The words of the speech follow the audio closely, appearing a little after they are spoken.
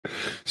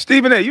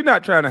Stephen A., you're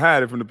not trying to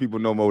hide it from the people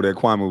no more that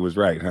Kwame was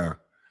right, huh?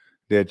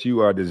 That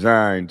you are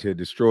designed to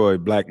destroy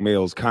black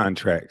males'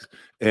 contracts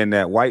and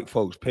that white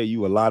folks pay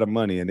you a lot of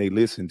money and they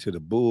listen to the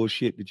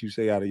bullshit that you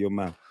say out of your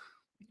mouth.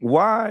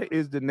 Why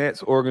is the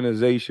Nets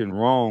organization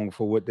wrong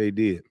for what they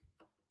did?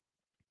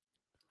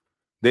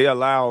 They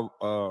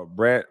allow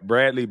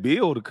Bradley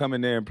Beal to come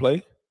in there and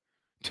play.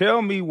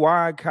 Tell me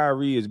why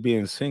Kyrie is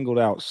being singled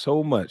out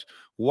so much.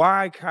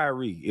 Why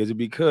Kyrie? Is it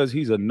because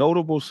he's a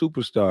notable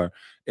superstar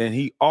and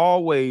he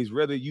always,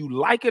 whether you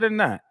like it or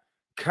not,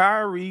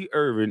 Kyrie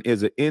Irving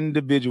is an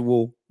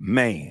individual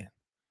man.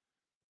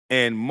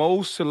 And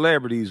most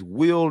celebrities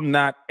will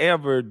not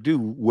ever do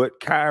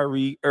what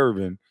Kyrie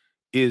Irving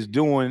is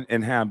doing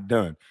and have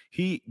done.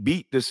 He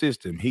beat the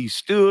system. He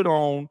stood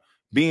on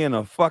being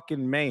a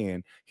fucking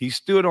man. He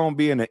stood on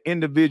being an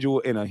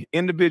individual and an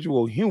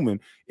individual human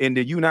in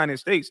the United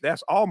States.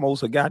 That's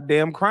almost a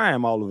goddamn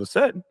crime all of a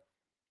sudden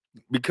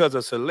because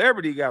a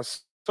celebrity got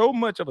so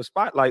much of a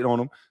spotlight on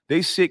them.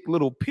 They sick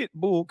little pit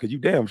bull, because you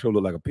damn sure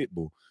look like a pit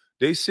bull.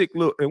 They sick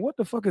little, and what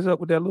the fuck is up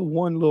with that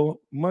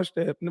little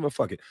mustache? Never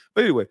fuck it.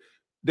 But anyway,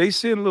 they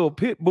send little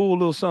pit bull,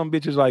 little some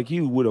bitches like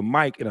you with a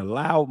mic and a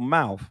loud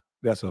mouth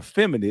that's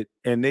effeminate,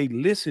 and they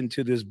listen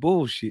to this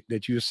bullshit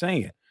that you're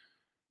saying.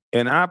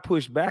 And I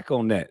push back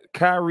on that.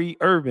 Kyrie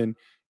Irving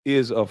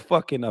is a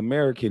fucking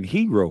American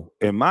hero,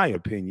 in my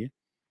opinion.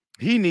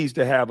 He needs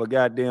to have a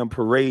goddamn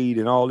parade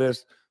and all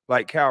this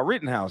like Kyle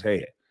Rittenhouse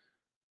had.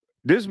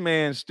 This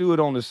man stood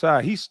on the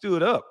side. He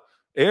stood up.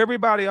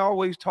 Everybody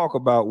always talk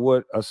about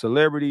what a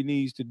celebrity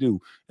needs to do.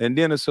 And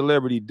then a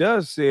celebrity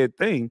does said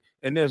thing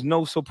and there's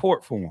no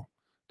support for him.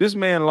 This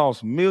man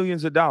lost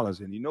millions of dollars.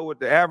 And you know what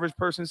the average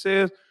person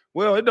says?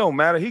 Well, it don't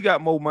matter. He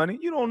got more money.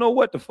 You don't know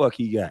what the fuck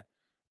he got.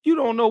 You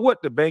don't know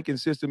what the banking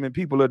system and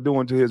people are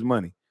doing to his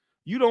money.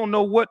 You don't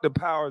know what the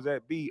powers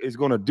that be is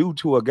going to do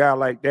to a guy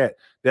like that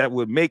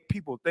would make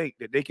people think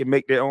that they can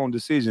make their own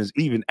decisions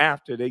even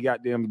after they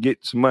got them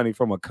get some money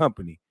from a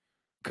company,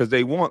 because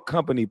they want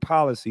company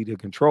policy to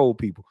control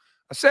people.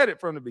 I said it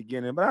from the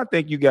beginning, but I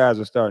think you guys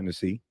are starting to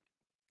see.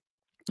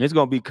 It's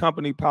going to be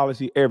company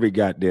policy, every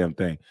goddamn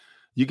thing.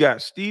 You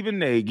got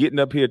Stephen A. getting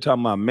up here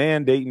talking about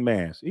mandating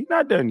masks. He's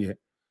not done yet.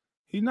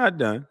 He's not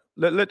done.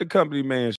 Let the company man